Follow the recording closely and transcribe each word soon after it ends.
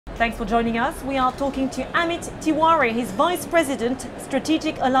Thanks for joining us. We are talking to Amit Tiwari. He's Vice President,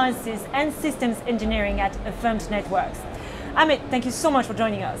 Strategic Alliances and Systems Engineering at Affirmed Networks. Amit, thank you so much for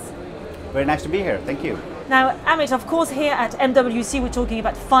joining us. Very nice to be here. Thank you. Now, Amit, of course, here at MWC, we're talking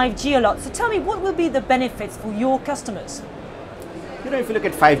about 5G a lot. So tell me, what will be the benefits for your customers? If you look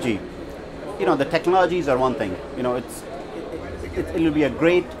at 5G, the technologies are one thing. It'll be a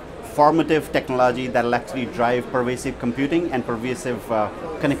great formative technology that will actually drive pervasive computing and pervasive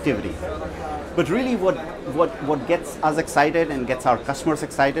connectivity. But really what gets us excited and gets our customers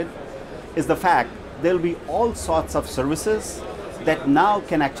excited is the fact there'll be all sorts of services that now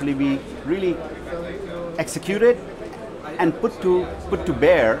can actually be really executed and put to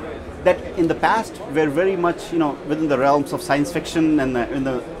bear that in the past were very much within the realms of science fiction and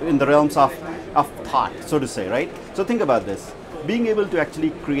in the realms of thought, so to say, right? So think about this. Being able to actually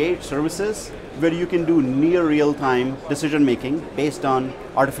create services where you can do near real-time decision making based on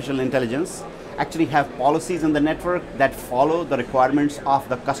artificial intelligence, actually have policies in the network that follow the requirements of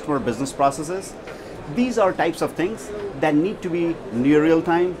the customer business processes. These are types of things that need to be near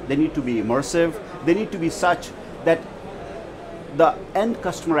real-time, they need to be immersive, they need to be such that the end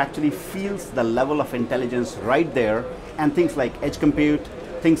customer actually feels the level of intelligence right there, and things like edge compute,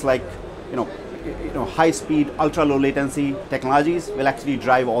 things like high-speed, ultra-low latency technologies will actually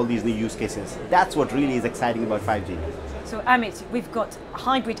drive all these new use cases. That's what really is exciting about 5G. So Amit, we've got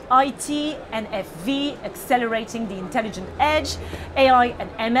hybrid IT and FV accelerating the intelligent edge, AI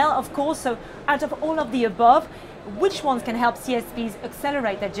and ML, of course. So out of all of the above, which ones can help CSPs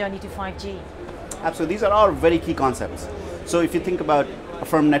accelerate their journey to 5G? Absolutely, these are all very key concepts. So if you think about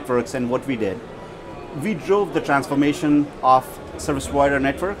Affirmed Networks and what we did, we drove the transformation of service provider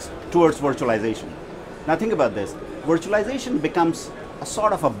networks towards virtualization. Now think about this. Virtualization becomes a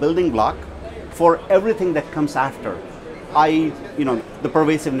sort of a building block for everything that comes after, i.e., the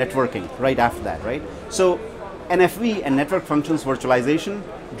pervasive networking right after that, right? So NFV and network functions virtualization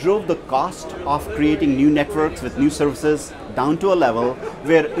drove the cost of creating new networks with new services down to a level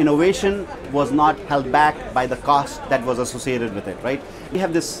where innovation was not held back by the cost that was associated with it, right? We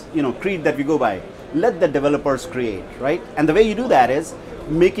have this creed that we go by. Let the developers create, right? And the way you do that is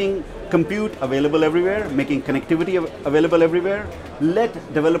making compute available everywhere, making connectivity available everywhere. Let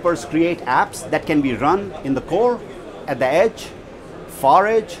developers create apps that can be run in the core, at the edge, far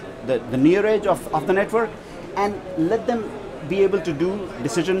edge, the near edge of the network, and let them be able to do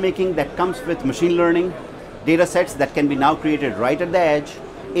decision making that comes with machine learning, data sets that can be now created right at the edge,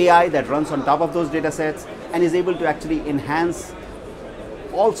 AI that runs on top of those data sets and is able to actually enhance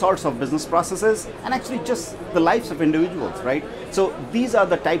all sorts of business processes and actually just the lives of individuals, right? So these are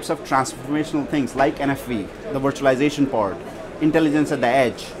the types of transformational things like NFV, the virtualization part, intelligence at the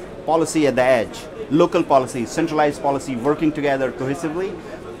edge, policy at the edge, local policy, centralized policy working together cohesively,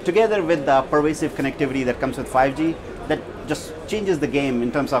 together with the pervasive connectivity that comes with 5G that just changes the game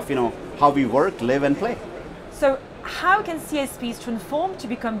in terms of how we work, live and play. So how can CSPs transform to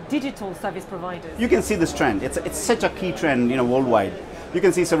become digital service providers? You can see this trend. It's such a key trend worldwide. You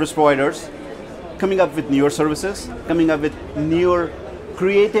can see service providers coming up with newer services, coming up with newer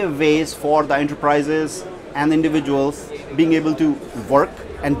creative ways for the enterprises and individuals being able to work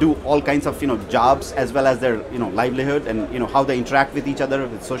and do all kinds of jobs as well as their livelihood and how they interact with each other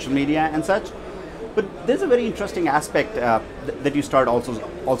with social media and such. But there's a very interesting aspect that you start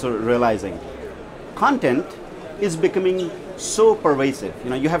also realizing. Content is becoming so pervasive.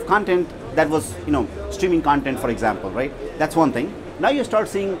 You have content that was streaming content, for example, right? That's one thing. Now you start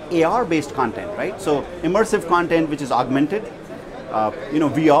seeing AR-based content, right? So immersive content which is augmented,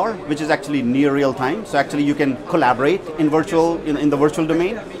 VR, which is actually near real time. So actually you can collaborate in the virtual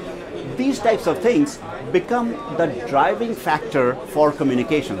domain. These types of things become the driving factor for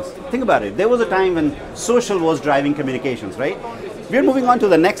communications. Think about it. There was a time when social was driving communications, right? We're moving on to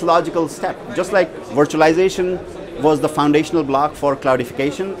the next logical step. Just like virtualization was the foundational block for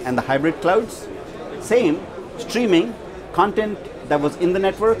cloudification and the hybrid clouds, same streaming content that was in the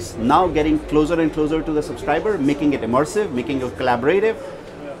networks, now getting closer and closer to the subscriber, making it immersive, making it collaborative.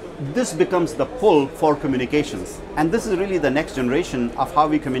 This becomes the pull for communications. And this is really the next generation of how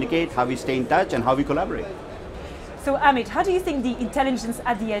we communicate, how we stay in touch, and how we collaborate. So Amit, how do you think the intelligence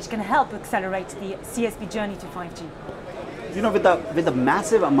at the edge can help accelerate the CSP journey to 5G? With the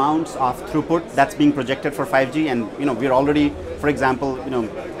massive amounts of throughput that's being projected for 5G, and we're already, for example,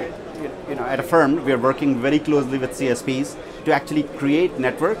 at Affirmed, we are working very closely with CSPs to actually create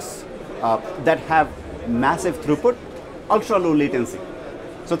networks that have massive throughput, ultra low latency.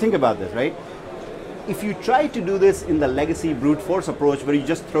 So think about this, right? If you try to do this in the legacy brute force approach where you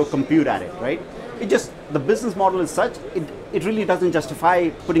just throw compute at it, right? the business model is such, it really doesn't justify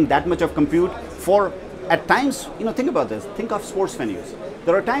putting that much of compute for, at times, think about this, think of sports venues.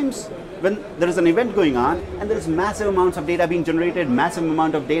 There are times when there is an event going on and there is massive amounts of data being generated, massive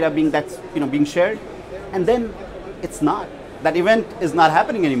amount of data being shared, and then it's not. That event is not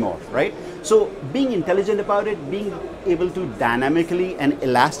happening anymore, right? So being intelligent about it, being able to dynamically and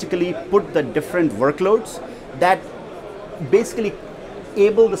elastically put the different workloads that basically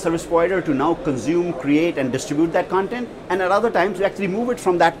able the service provider to now consume, create, and distribute that content, and at other times you actually move it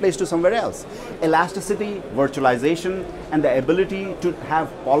from that place to somewhere else. Elasticity, virtualization, and the ability to have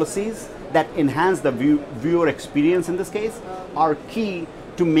policies that enhance the viewer experience in this case are key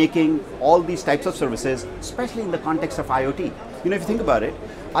to making all these types of services, especially in the context of IoT. If you think about it,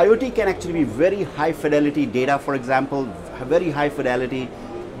 IoT can actually be very high fidelity data, for example, very high fidelity,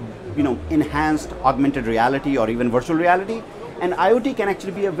 enhanced augmented reality or even virtual reality. And IoT can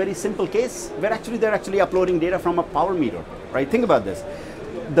actually be a very simple case where they're actually uploading data from a power meter, right? Think about this.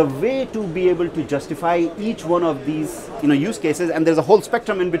 The way to be able to justify each one of these use cases, and there's a whole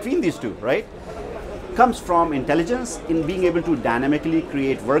spectrum in between these two, right? Comes from intelligence in being able to dynamically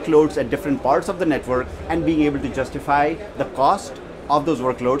create workloads at different parts of the network and being able to justify the cost of those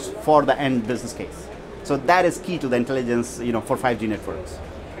workloads for the end business case. So that is key to the intelligence for 5G networks.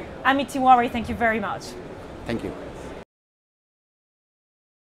 Amit Tiwari, thank you very much. Thank you.